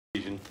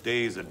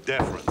days of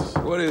deference.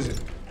 What is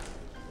it?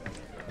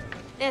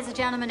 There's a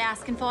gentleman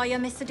asking for you,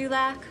 Mr.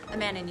 Dulac. A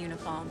man in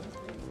uniform.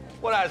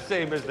 What I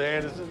say, Mr.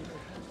 Anderson?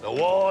 The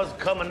war's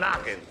coming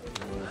knocking.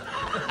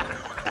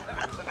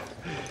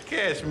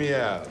 Cash me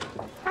out.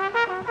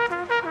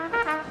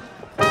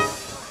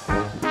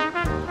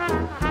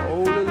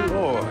 Holy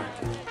Lord.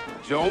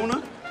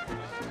 Jonah?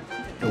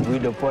 We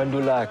the Point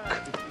Dulac.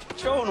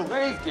 Jonah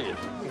Macon.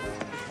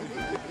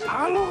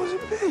 How long has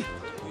it been?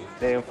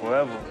 Damn,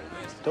 forever.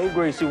 Told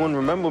Grace you wouldn't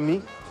remember me.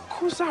 Of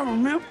course I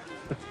remember.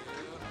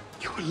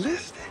 You were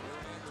listening.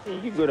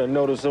 You could have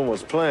noticed someone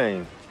was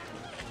playing.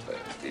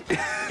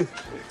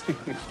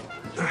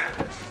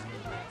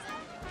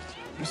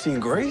 You seen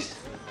Grace?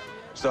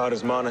 Saw her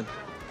this morning,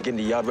 getting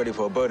the yacht ready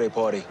for a birthday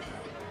party.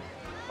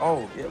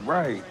 Oh, yeah,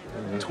 right.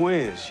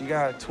 Twins. She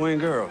got twin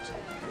girls.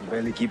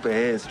 Barely keep her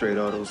head straight.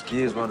 All those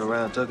kids running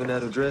around tugging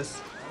at her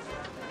dress.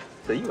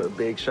 So you a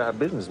big shot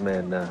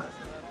businessman now.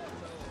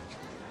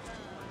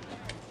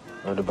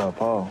 What about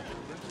Paul?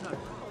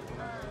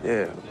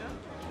 Yeah.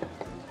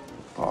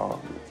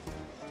 Paul.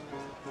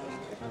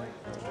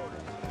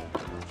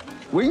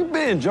 Where you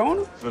been,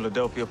 Jonah?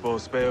 Philadelphia for a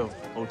spell,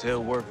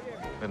 hotel work,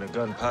 and a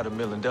gunpowder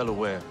mill in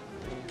Delaware.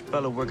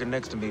 Fellow working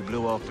next to me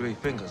blew off 3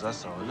 fingers. I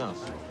saw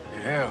enough.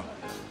 Yeah.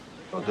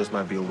 Well, this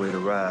might be a way to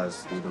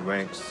rise through the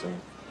ranks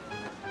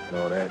and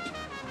all that.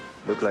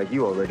 Look like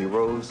you already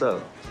rose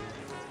up.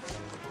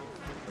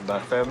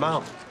 About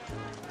Fairmount.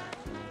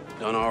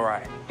 Done all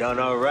right. Done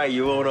all right.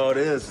 You want all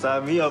this?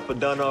 Sign me up for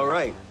done all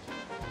right.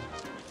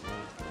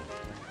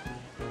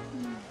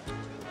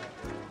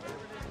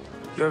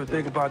 You ever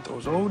think about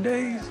those old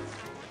days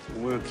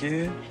when we were a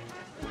kid?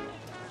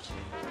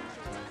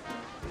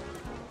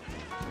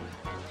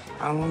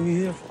 How long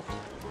you here for?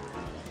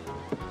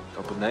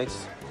 Couple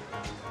nights.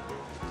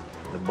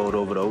 The boat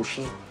over the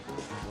ocean.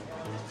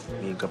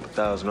 Me and a couple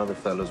thousand other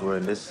fellas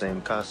wearing this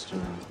same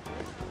costume.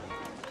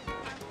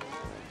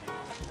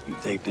 You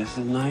think this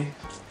is nice?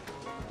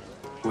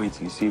 Wait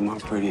till you see my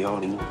pretty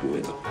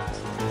automobile.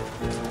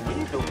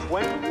 You do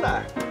Point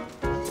Dulac.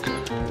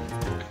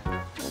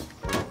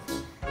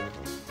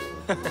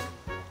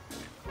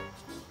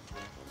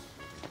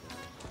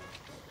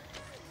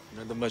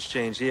 Nothing much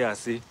change here, I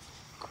see.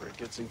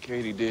 Crickets and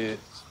katydids.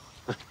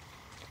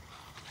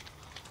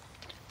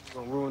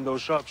 Gonna ruin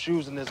those sharp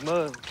shoes in this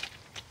mud.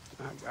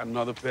 I got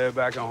another pair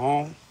back at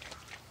home.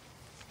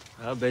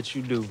 I bet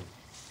you do.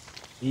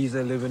 He's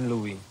a living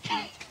Louis.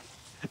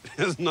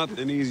 There's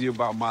nothing easy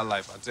about my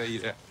life, I tell you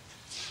that.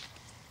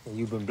 And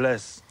you've been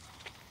blessed.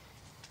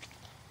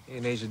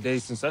 Ain't aged a day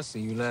since I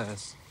seen you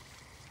last.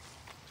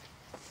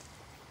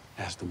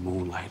 That's the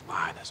moonlight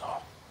line, is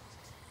all.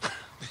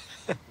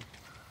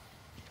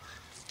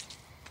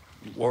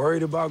 You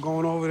worried about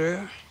going over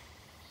there?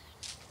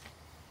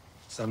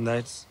 Some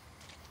nights.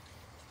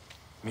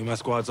 I mean, my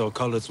squad's all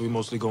colored, so we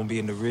mostly gonna be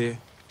in the rear.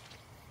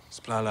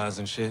 Supply lines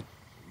and shit.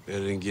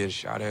 Better than getting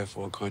shot at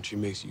for a country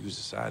makes you use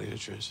the side of the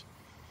trench.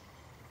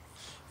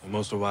 And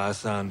most of why I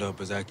signed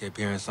up is I kept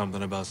hearing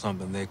something about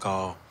something they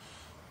call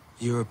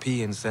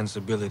European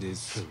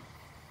sensibilities.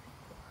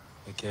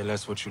 They care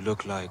less what you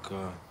look like,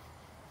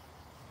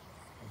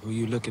 who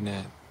you looking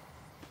at.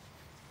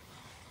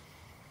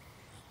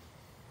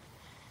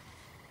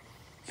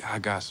 Yeah, I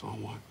got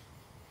someone.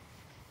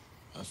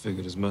 I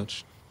figured as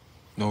much.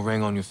 No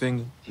ring on your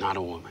finger? Not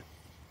a woman.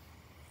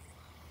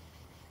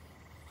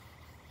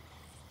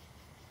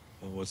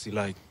 Well, what's he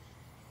like?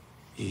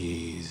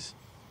 He's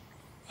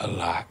a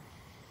lot.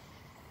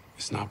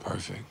 It's not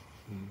perfect.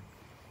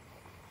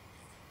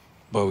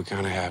 But we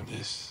kind of have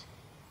this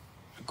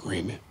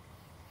agreement.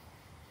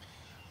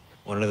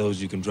 One of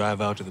those you can drive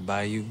out to the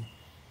Bayou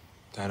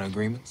kind of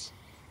agreements?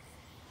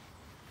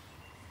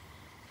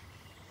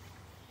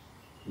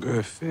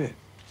 Good fit.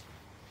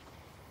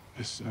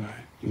 It's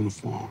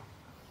uniform.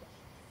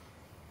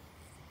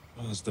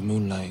 Well, it's the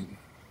moonlight.